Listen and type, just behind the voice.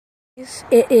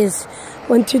It is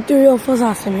 123 Full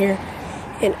Awesome here,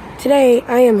 and today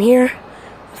I am here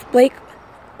with Blake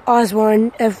Osborne,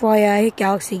 FYI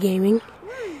Galaxy Gaming,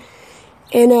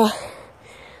 and I'm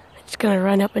just gonna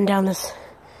run up and down this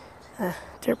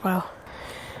dirt pile.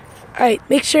 Alright,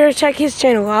 make sure to check his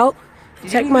channel out.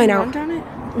 Check mine out. Run down it?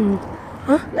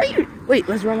 Huh? No, wait,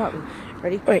 let's run up.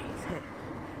 Ready? Wait.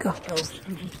 Go.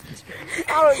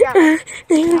 Oh,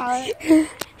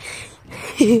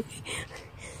 yeah.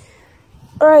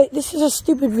 Alright, this is a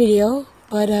stupid video,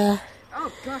 but Oh,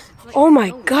 gosh. Like, oh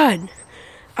my god.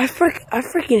 I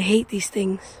freaking hate these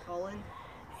things.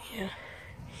 Yeah.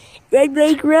 Run,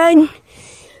 Blake, run!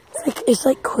 It's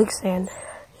like quicksand.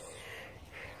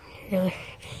 Really?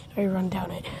 I run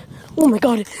down it. Oh my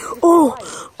god. Oh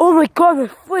my god, my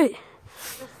foot.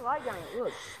 just slide down it,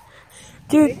 look.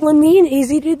 Dude, when me and AZ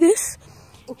did this,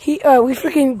 we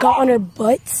freaking got on our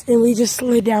butts and we just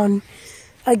slid down.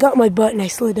 I got my butt and I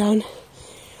slid down.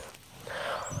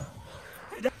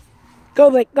 Go,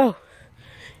 Blake, go.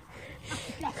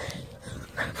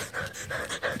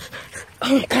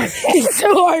 Oh my god, it's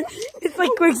so hard. It's like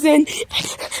quicksand.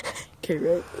 Okay,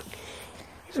 right?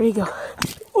 There you go.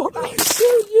 Oh, I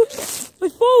showed you my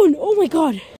phone. Oh my god.